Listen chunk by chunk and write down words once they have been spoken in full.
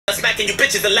Smacking you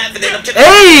bitches and laughing and I'm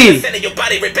hey! sending your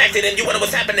body right back to them. You wonder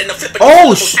what's happening. I'm flipping.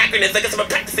 Oh acronyms. I guess I'm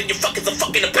practicing. You fuckers are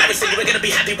fucking embarrassing. You ain't gonna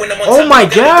be happy when I'm on oh my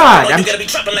god! You're gonna be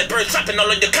trapping like birds, trapping all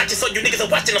on your conscience. So you niggas are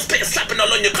watching. I'm spitting, slapping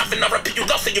all on your coffin. I repeat you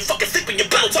lost and you fucking sleeping. You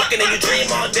pillow talking and you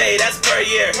dream all day. That's per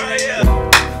year.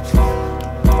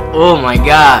 Oh my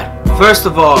god. First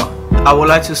of all, I would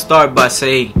like to start by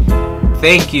saying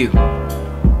thank you.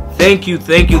 Thank you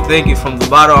from the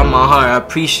bottom of my heart. I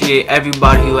appreciate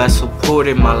everybody who has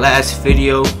supported my last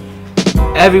video.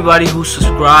 Everybody who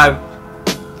subscribed.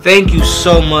 Thank you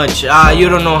so much. You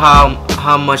don't know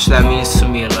how much that means to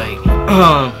me. Like,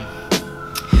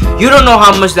 you don't know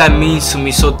how much that means to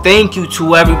me. So thank you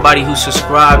to everybody who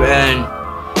subscribed. And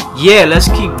yeah, let's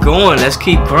keep going. Let's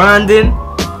keep grinding.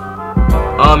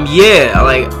 Yeah,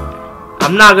 like,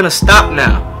 I'm not gonna stop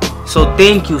now. So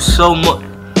thank you so much.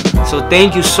 So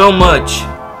thank you so much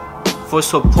for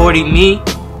supporting me.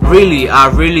 Really, I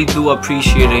really do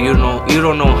appreciate it. You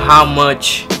don't know how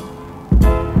much.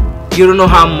 You don't know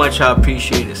how much I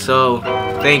appreciate it. So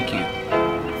thank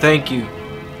you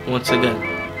once again.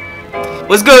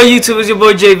 What's good, YouTube? It's your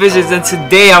boy Jayvisions, and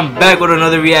today I'm back with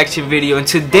another reaction video. And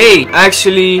today,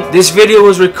 actually, this video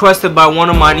was requested by one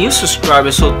of my new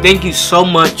subscribers. So thank you so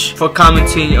much for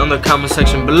commenting on the comment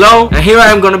section below. And here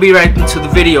I am gonna be right into the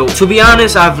video. To be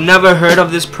honest, I've never heard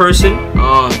of this person.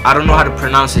 I don't know how to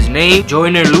pronounce his name.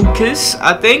 Joyner Lucas,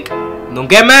 I think. Don't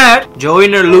get mad.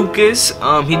 Joyner Lucas.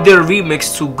 He did a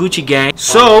remix to Gucci Gang.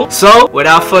 So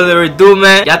without further ado,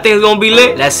 man, y'all think it's gonna be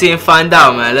lit? Let's see and find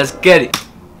out, man. Let's get it.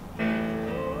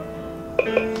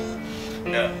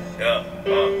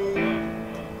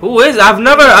 Who is? I've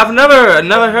never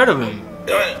heard of him.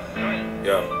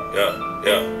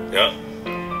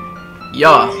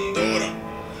 Yeah.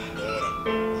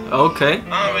 Okay.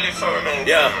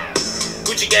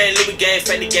 Gucci gang, Louis gang,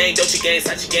 Fendi gang, Dolce gang,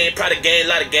 Sachi gang, Prada gang,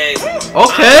 lot of gangs.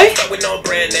 Okay. With no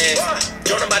brand names.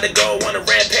 Joyner about to go on a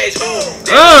rampage.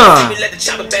 See me let the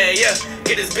chopper bang, yeah.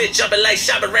 Get this bitch jumping like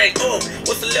Shabba Rank.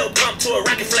 What's a little pump to a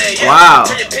rocket flame? Yeah. Wow.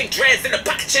 Turn your pink dreads into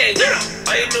pocket chain. Yeah.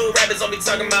 All you new rappers don't be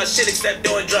talking about shit except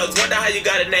doing drugs. Wonder how you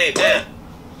got a name. Yeah.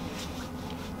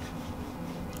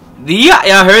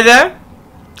 Y'all heard that?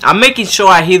 I'm making sure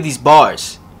I hear these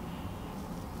bars.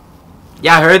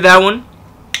 Y'all heard that one?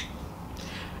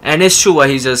 And it's true what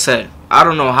he just said. I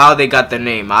don't know how they got the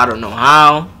name. I don't know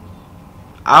how.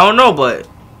 I don't know, but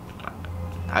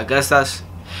I guess that's...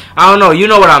 I don't know. You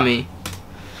know what I mean.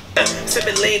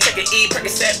 Sipping lean, take an E,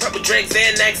 Percocet, purple drinks,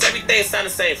 Xanax, everything sound the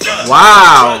same.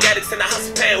 Wow. Drug addicts in the house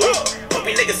of pain. Hope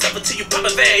you niggas suffer till you pop a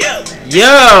van.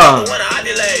 Yeah.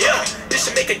 This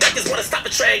should make a doctors wanna stop a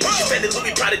train. You should spend the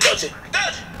Louis Prada Dolce.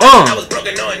 I was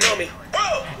broken, no one know me.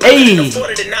 Hey.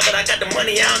 Afforded it now that I got the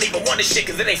money. I don't even want this shit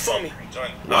cause it ain't for me.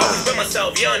 I always been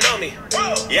myself, you don't know me.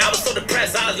 Yeah, I was so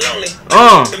depressed, I was lonely.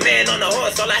 The man on the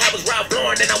horse, all I had was Ralph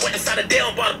Lauren. Then I went inside a deal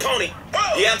and bought a pony.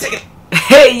 Yeah, I'm taking.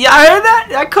 Hey, y'all heard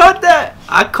that? I caught that.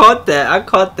 I caught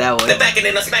that one. They're backing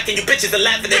and I'm smacking you bitches and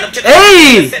laughing and I'm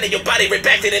sending your body right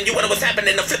back to them. You wonder what's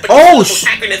happening. I'm flipping.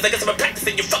 Acronyms. I guess I'm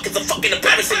practicing. You fuckers are fucking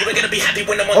embarrassing. You ain't gonna be happy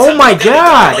when I'm on oh my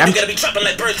god. You're gonna be trapping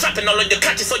like birds, trapping all on your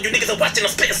conscience. So you niggas are watching.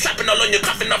 I'm spitting, slapping all on your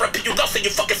coffin. I repeat you lost and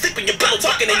you fucking sleeping. You pillow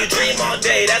talking and you dream all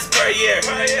day. That's per year.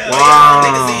 Wow.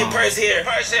 Niggas see your purse here.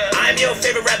 I'm your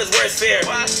favorite rapper's worst fear.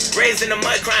 Raised in the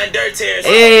mud, crying dirt tears.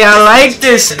 Hey, I like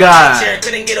this guy.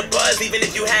 Couldn't get a buzz even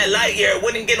if you had light year.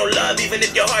 Wouldn't get no love even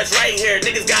if your heart's right here.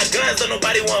 Niggas got guns, so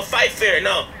nobody wanna fight fair.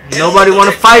 No. Nobody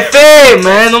wanna fight fair,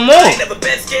 man. No more. I ain't never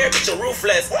been scared, but you're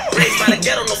ruthless. Raised by the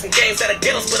ghetto, know some games that I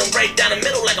get them, split them right down the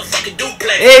middle like a fucking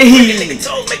duplex. Hey. Nigga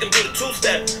toes, make them do the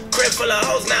two-step. Crib full of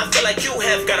hoes, now I feel like you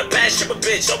have. Got a bad stripper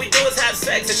bitch. All we do is have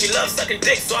sex, and she loves sucking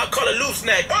dick, so I call her loose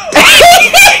neck.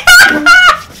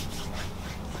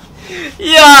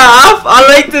 Yeah, I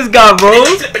like this guy, bro.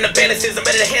 Flipping the bandages, I'm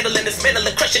ready to handle and dismantle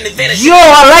and crushing advantage. Yo,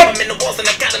 I like. I'm in the walls and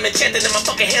I got them enchanted in my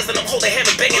fucking hands and I'm holding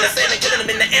hammer, banging and sanding, killing them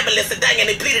in the ambulance, and dying,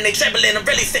 they bleeding, they trembling. I'm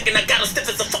really sick and I got them stiff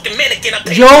as a fucking mannequin.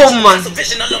 Yo, man.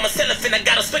 Vision all on my cellophane, I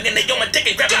got them swinging, they on my dick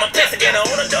and grabbing my pants again. I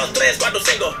own a dog, tres, cuatro,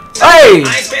 cinco. Hey.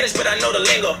 I ain't Spanish, but I know the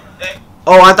lingo.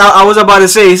 Oh, I thought I was about to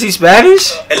say, is he Spanish?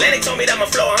 Atlantic told me that my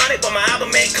flow 100, but my album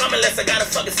ain't coming unless I got a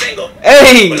fucking single.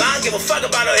 Hey! Well, I don't give a fuck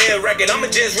about a hit record. I'ma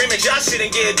just remix y'all shit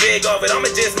and get big off it. I'ma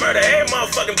just murder every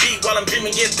motherfucking beat while I'm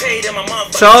dreaming, get paid in my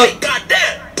motherfucking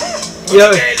goddamn.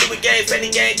 Yeah. Louis gang, Fendi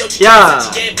gang, Dolce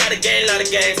gang, Prada gang, lot of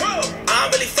gangs. I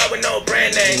don't really fuck with no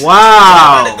brand names.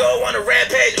 Wow. I'm about to go on a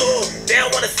rampage. They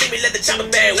don't wanna see me let the chopper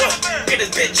bang. Get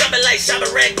this bitch jumping like Shabba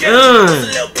Rank. A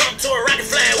little pump to a rocket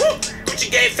flame. Gucci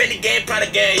game, Fendi game, Prada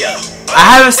game, yeah.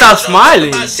 I haven't stopped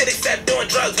smiling. Shit except doing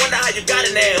drugs, wonder how you got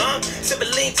in there, huh? Sipping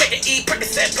lean, taking E,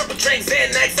 Percocet, purple drinks,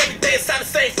 Xanax, everything inside the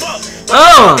same fuck.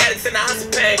 Addicts in the house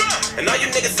of pain, and all you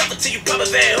niggas suffer till you pop a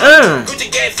van.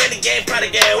 Gucci game, Fendi game, Prada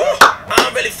game, woo. I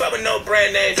don't really fuck with no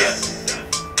brand names,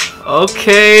 yeah.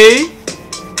 Okay.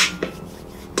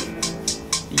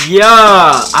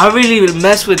 Yeah, I really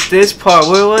messed with this part.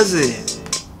 Where was it?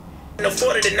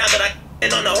 Afforded it now that I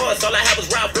on the horse. All I had was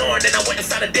Ralph Lauren, then I went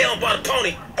inside a deal and bought a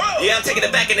pony. Yeah, I'm taking it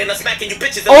back and then I'm smacking you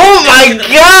bitches. Oh my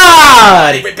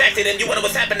god! Rebacked it and you wonder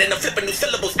what's happening. I'm flipping new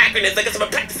syllables, acronyms. I guess I'm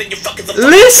practicing you fuckers.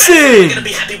 Listen! I'm gonna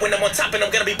be happy when I'm on top and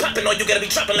I'm gonna be popping. Or you gonna be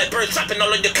dropping like birds dropping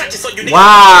all on your conscience. So you niggas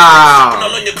wow!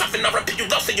 all on your coffin. I'll repeat you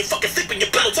lost and you fucking sleeping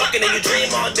your pillow talking and you dream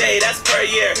all day. That's per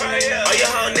year. All your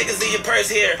whole niggas in your purse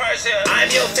here. I'm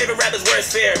your favorite rapper's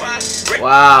worst fear.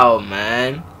 Wow,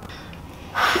 man.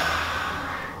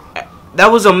 That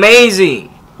was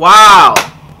amazing. Wow.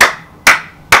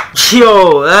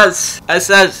 Yo, that's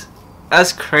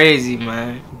crazy,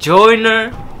 man.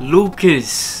 Joyner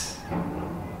Lucas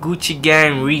Gucci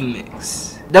Gang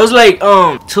remix. That was like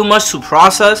too much to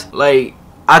process. Like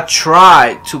I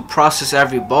tried to process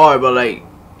every bar, but like,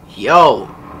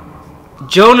 yo,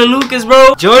 Joyner Lucas,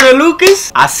 bro. Joyner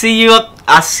Lucas, I see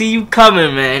you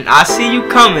coming, man. I see you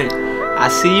coming. I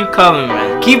see you coming,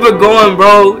 man. Keep it going,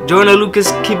 bro. Joyner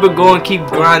Lucas, keep it going. Keep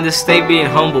grinding. Stay being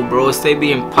humble, bro. Stay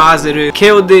being positive.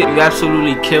 Killed it. You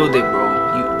absolutely killed it, bro.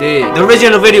 You did. The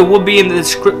original video will be in the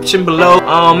description below.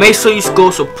 Make sure you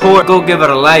go support. Go give it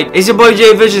a like. It's your boy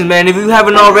Jayvisions, man. If you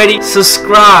haven't already,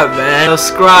 subscribe, man.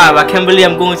 Subscribe. I can't believe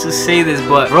I'm going to say this,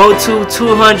 but road to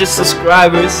 200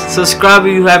 subscribers. Subscribe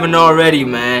if you haven't already,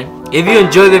 man. If you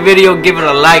enjoyed the video, give it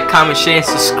a like, comment, share, and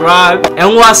subscribe.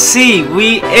 And we'll see.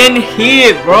 We in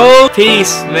here, bro.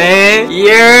 Peace, man.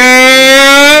 Yeah.